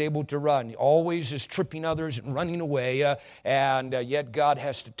is able to run, always is tripping others and running away, and yet God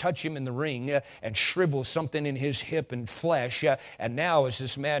has to touch him in the ring and shrivel something in his hip and flesh, and now as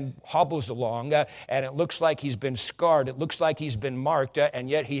this man hobbles along, and it looks like he's been scarred, it looks like he's been marked, and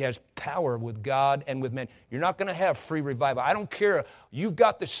yet he has power with God and with men. You're not going to have free revival. I don't care. You've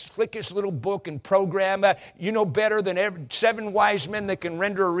got the slickest little book and program. You know better than 7 wise men that can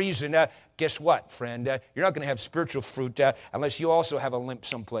render a reason. Guess what, friend? You're not going to have spiritual fruit unless you also have a limp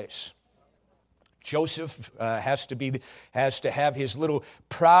someplace. Joseph has to have his little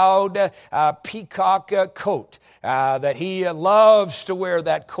proud peacock coat that he loves to wear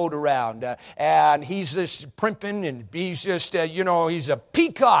that coat around, and he's this primping, and he's just he's a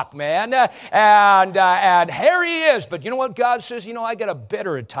peacock, man, and here he is. But you know what God says? I got a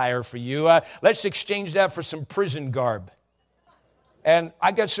better attire for you. Let's exchange that for some prison garb. And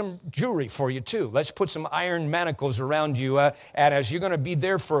I got some jewelry for you, too. Let's put some iron manacles around you. And as you're going to be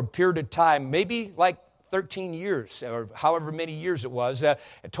there for a period of time, maybe like 13 years, or however many years it was, a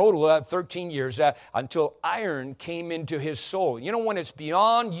total of 13 years, until iron came into his soul. When it's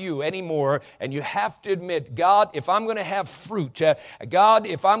beyond you anymore, and you have to admit, God, if I'm going to have fruit, God,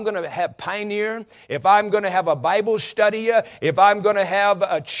 if I'm going to have pioneer, if I'm going to have a Bible study, if I'm going to have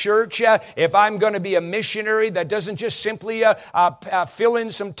a church, if I'm going to be a missionary that doesn't just simply fill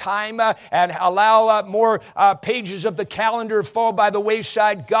in some time and allow more pages of the calendar fall by the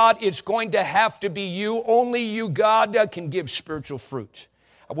wayside, God, it's going to have to be you. Only you, God, can give spiritual fruit.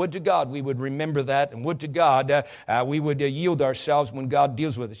 Would to God we would remember that, and would to God we would yield ourselves when God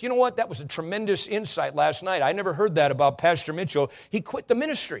deals with us. You know what? That was a tremendous insight last night. I never heard that about Pastor Mitchell. He quit the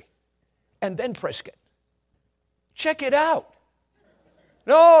ministry and then Prescott. Check it out.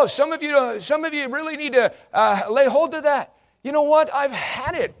 No, some of you really need to lay hold of that. You know what? I've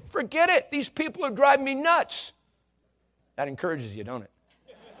had it. Forget it. These people are driving me nuts. That encourages you, don't it?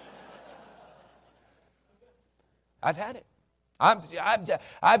 I've had it.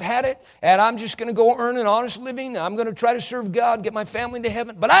 I've had it, and I'm just going to go earn an honest living. I'm going to try to serve God, get my family into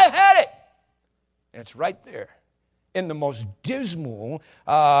heaven. But I've had it. And it's right there in the most dismal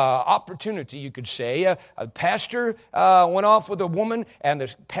opportunity, you could say. A pastor went off with a woman, and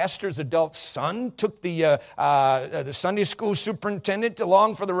the pastor's adult son took the Sunday school superintendent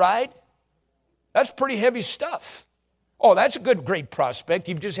along for the ride. That's pretty heavy stuff. Oh, that's a great prospect.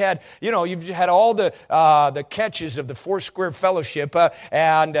 You've just had all the catches of the Foursquare Fellowship,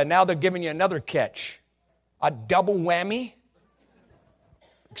 and now they're giving you another catch. A double whammy?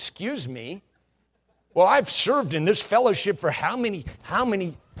 Excuse me? Well, I've served in this fellowship for how many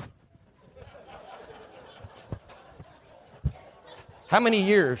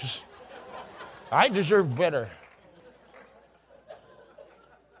years? I deserve better.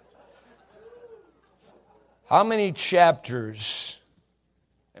 How many chapters,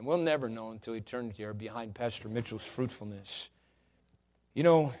 and we'll never know until eternity, are behind Pastor Mitchell's fruitfulness?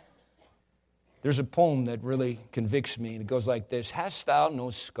 There's a poem that really convicts me, and it goes like this. Hast thou no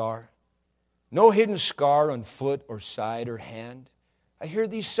scar, no hidden scar on foot or side or hand? I hear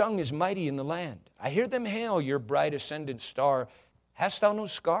thee sung as mighty in the land. I hear them hail your bright ascendant star. Hast thou no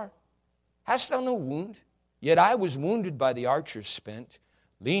scar? Hast thou no wound? Yet I was wounded by the archers spent.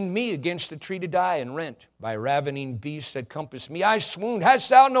 Leaned me against the tree to die and rent by ravening beasts that compassed me. I swooned. Hast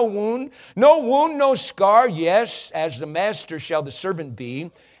thou no wound? No wound, no scar. Yes, as the master shall the servant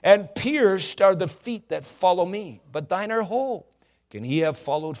be. And pierced are the feet that follow me. But thine are whole. Can he have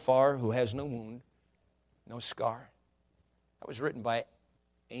followed far who has no wound, no scar? That was written by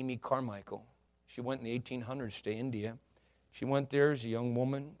Amy Carmichael. She went in the 1800s to India. She went there as a young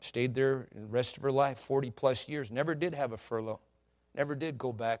woman, stayed there the rest of her life, 40 plus years. Never did have a furlough. Never did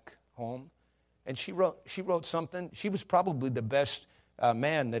go back home. And she wrote something. She was probably the best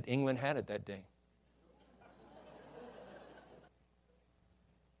man that England had at that day.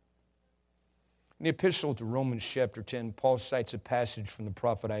 In the epistle to Romans chapter 10, Paul cites a passage from the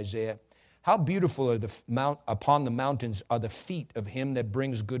prophet Isaiah. How beautiful are upon the mountains are the feet of him that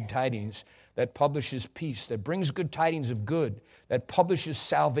brings good tidings, that publishes peace, that brings good tidings of good, that publishes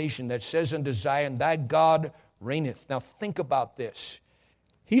salvation, that says unto Zion, thy God reigneth. Now think about this.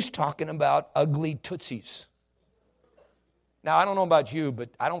 He's talking about ugly tootsies. Now I don't know about you, but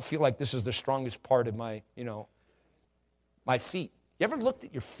I don't feel like this is the strongest part of my feet. You ever looked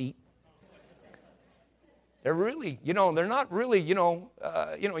at your feet? They're really, they're not really,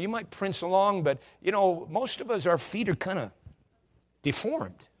 you might prince along, but, most of us, our feet are kind of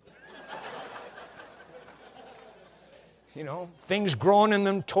deformed. Things growing in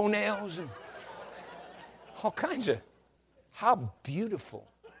them toenails and all kinds of. How beautiful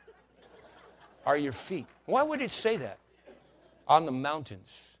are your feet. Why would it say that? On the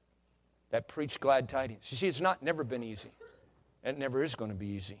mountains that preach glad tidings. You see, it's never been easy. It never is going to be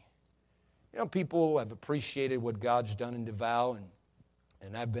easy. You know, people have appreciated what God's done in Davao,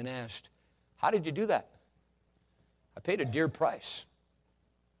 and I've been asked, how did you do that? I paid a dear price.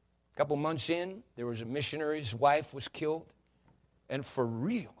 A couple months in, there was a missionary's wife was killed, and for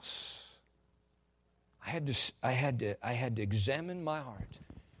reals, I had to examine my heart.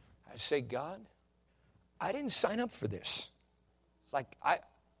 I say, God, I didn't sign up for this. It's like I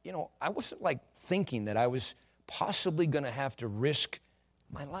wasn't like thinking that I was possibly going to have to risk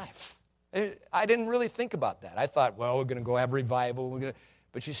my life. I didn't really think about that. I thought, well, we're going to go have revival.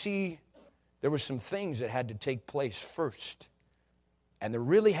 But you see, there were some things that had to take place first. And there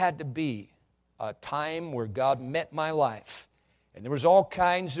really had to be a time where God met my life. And there was all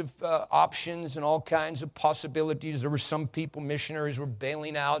kinds of options and all kinds of possibilities. There were some people, missionaries were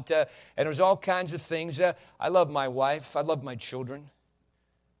bailing out. And there was all kinds of things. I love my wife. I love my children.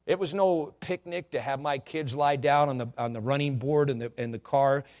 It was no picnic to have my kids lie down on the running board in the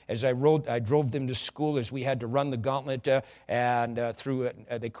car as I drove them to school as we had to run the gauntlet through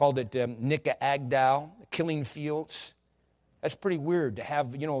they called it Nika Agdao, killing fields. That's pretty weird to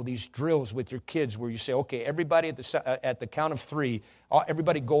have these drills with your kids where you say, okay, everybody at the count of 3,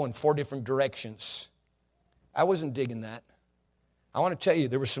 everybody go in 4 different directions. I wasn't digging that. I want to tell you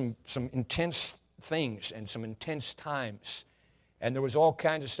there were some intense things and some intense times. And there was all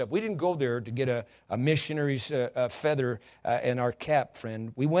kinds of stuff. We didn't go there to get a missionary's feather in our cap,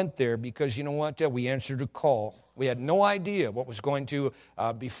 friend. We went there because, you know what? We answered a call. We had no idea what was going to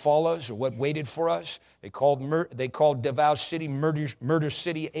befall us or what waited for us. They called Davao City Murder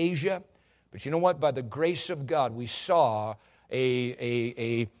City, Asia. But you know what? By the grace of God, we saw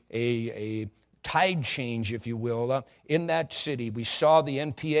a tide change, if you will, in that city. We saw the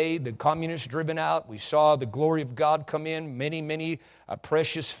NPA, the communists, driven out. We saw the glory of God come in. Many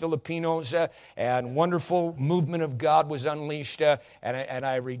precious Filipinos and wonderful movement of God was unleashed. And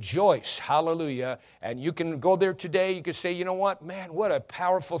I rejoice. Hallelujah. And you can go there today. You can say, you know what? Man, what a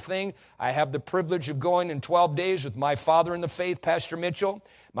powerful thing. I have the privilege of going in 12 days with my father in the faith, Pastor Mitchell.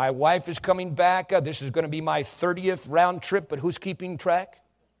 My wife is coming back. This is going to be my 30th round trip, but who's keeping track?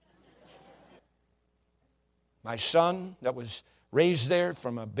 My son that was raised there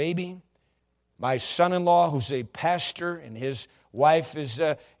from a baby. My son-in-law who's a pastor, and his wife is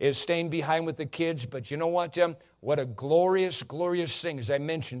staying behind with the kids. But you know what? What a glorious, glorious thing. As I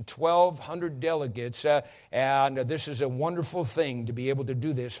mentioned, 1,200 delegates. And this is a wonderful thing to be able to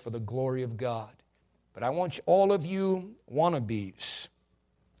do this for the glory of God. But I want all of you wannabes,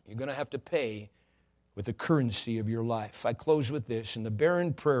 you're going to have to pay with the currency of your life. I close with this. In the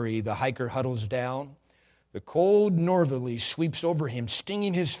barren prairie, the hiker huddles down. The cold northerly sweeps over him,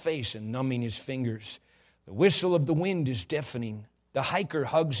 stinging his face and numbing his fingers. The whistle of the wind is deafening. The hiker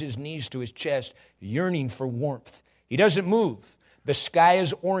hugs his knees to his chest, yearning for warmth. He doesn't move. The sky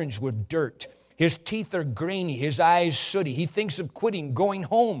is orange with dirt. His teeth are grainy, his eyes sooty. He thinks of quitting, going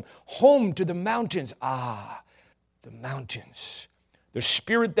home to the mountains. Ah, the mountains. The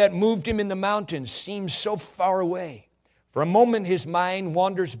spirit that moved him in the mountains seems so far away. For a moment, his mind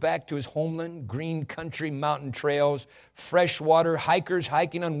wanders back to his homeland, green country, mountain trails, fresh water, hikers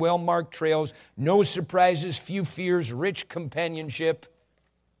hiking on well-marked trails, no surprises, few fears, rich companionship.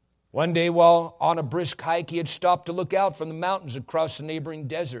 One day while on a brisk hike, he had stopped to look out from the mountains across the neighboring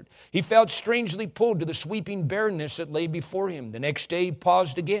desert. He felt strangely pulled to the sweeping barrenness that lay before him. The next day, he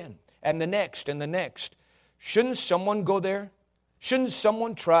paused again, and the next, and the next. Shouldn't someone go there? Shouldn't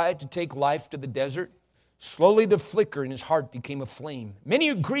someone try to take life to the desert? Slowly, the flicker in his heart became a flame. Many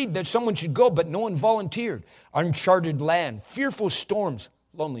agreed that someone should go, but no one volunteered. Uncharted land, fearful storms,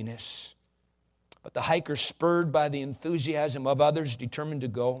 loneliness. But the hiker, spurred by the enthusiasm of others, determined to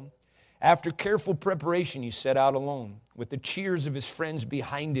go. After careful preparation, he set out alone. With the cheers of his friends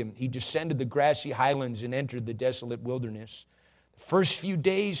behind him, he descended the grassy highlands and entered the desolate wilderness. The first few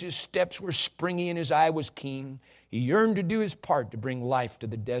days, his steps were springy and his eye was keen. He yearned to do his part to bring life to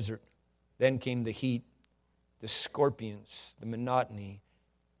the desert. Then came the heat, the scorpions, the monotony,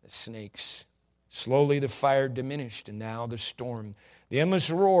 the snakes. Slowly the fire diminished, and now the storm, the endless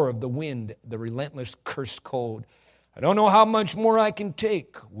roar of the wind, the relentless cursed cold. I don't know how much more I can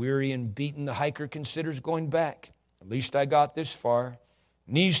take. Weary and beaten, the hiker considers going back. At least I got this far.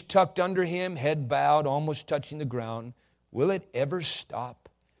 Knees tucked under him, head bowed, almost touching the ground. Will it ever stop?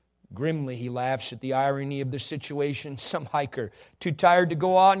 Grimly he laughs at the irony of the situation. Some hiker, too tired to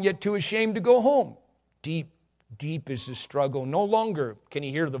go on, yet too ashamed to go home. Deep, Deep is the struggle. No longer can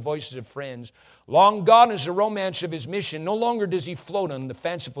he hear the voices of friends. Long gone is the romance of his mission. No longer does he float on the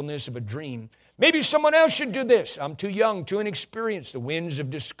fancifulness of a dream. Maybe someone else should do this. I'm too young, too inexperienced. The winds of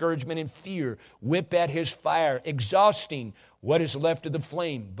discouragement and fear whip at his fire, exhausting what is left of the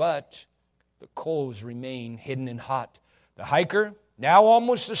flame. But the coals remain hidden and hot. The hiker, now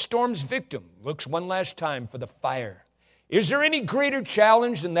almost the storm's victim, looks one last time for the fire. Is there any greater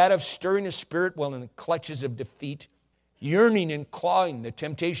challenge than that of stirring a spirit while in the clutches of defeat? Yearning and clawing, the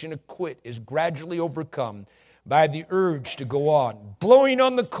temptation to quit is gradually overcome by the urge to go on. Blowing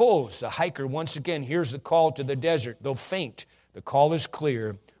on the coals, the hiker once again hears the call to the desert. Though faint, the call is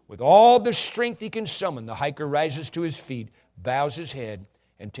clear. With all the strength he can summon, the hiker rises to his feet, bows his head,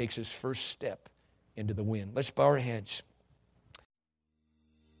 and takes his first step into the wind. Let's bow our heads.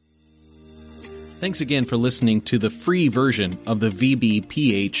 Thanks again for listening to the free version of the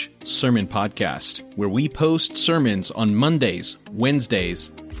VBPH Sermon Podcast, where we post sermons on Mondays,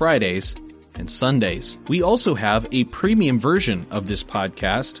 Wednesdays, Fridays, and Sundays. We also have a premium version of this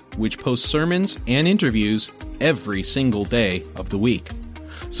podcast, which posts sermons and interviews every single day of the week.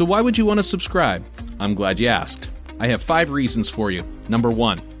 So why would you want to subscribe? I'm glad you asked. I have 5 reasons for you. Number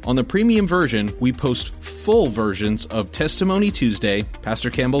 1, on the premium version, we post full versions of Testimony Tuesday,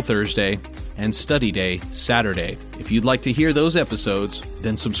 Pastor Campbell Thursday, and Study Day Saturday. If you'd like to hear those episodes,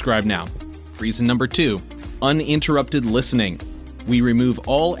 then subscribe now. Reason number 2, uninterrupted listening. We remove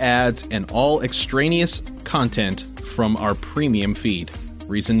all ads and all extraneous content from our premium feed.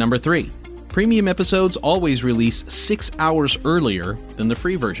 Reason number 3, premium episodes always release 6 hours earlier than the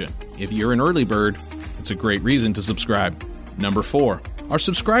free version. If you're an early bird, it's a great reason to subscribe. Number 4, our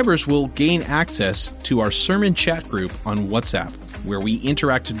subscribers will gain access to our sermon chat group on WhatsApp, where we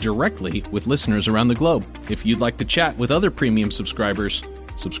interact directly with listeners around the globe. If you'd like to chat with other premium subscribers,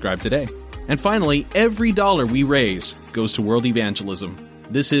 subscribe today. And finally, every dollar we raise goes to world evangelism.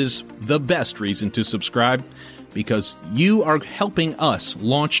 This is the best reason to subscribe, because you are helping us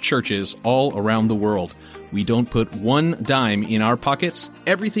launch churches all around the world. We don't put one dime in our pockets.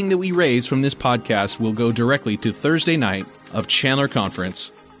 Everything that we raise from this podcast will go directly to Thursday night of Chandler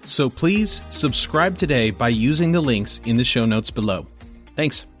Conference. So please subscribe today by using the links in the show notes below.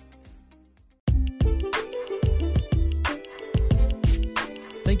 Thanks.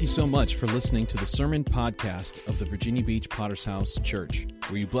 Thank you so much for listening to the Sermon Podcast of the Virginia Beach Potter's House Church.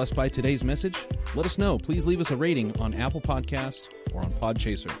 Were you blessed by today's message? Let us know. Please leave us a rating on Apple Podcast or on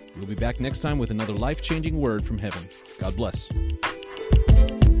Podchaser. We'll be back next time with another life-changing word from heaven. God bless.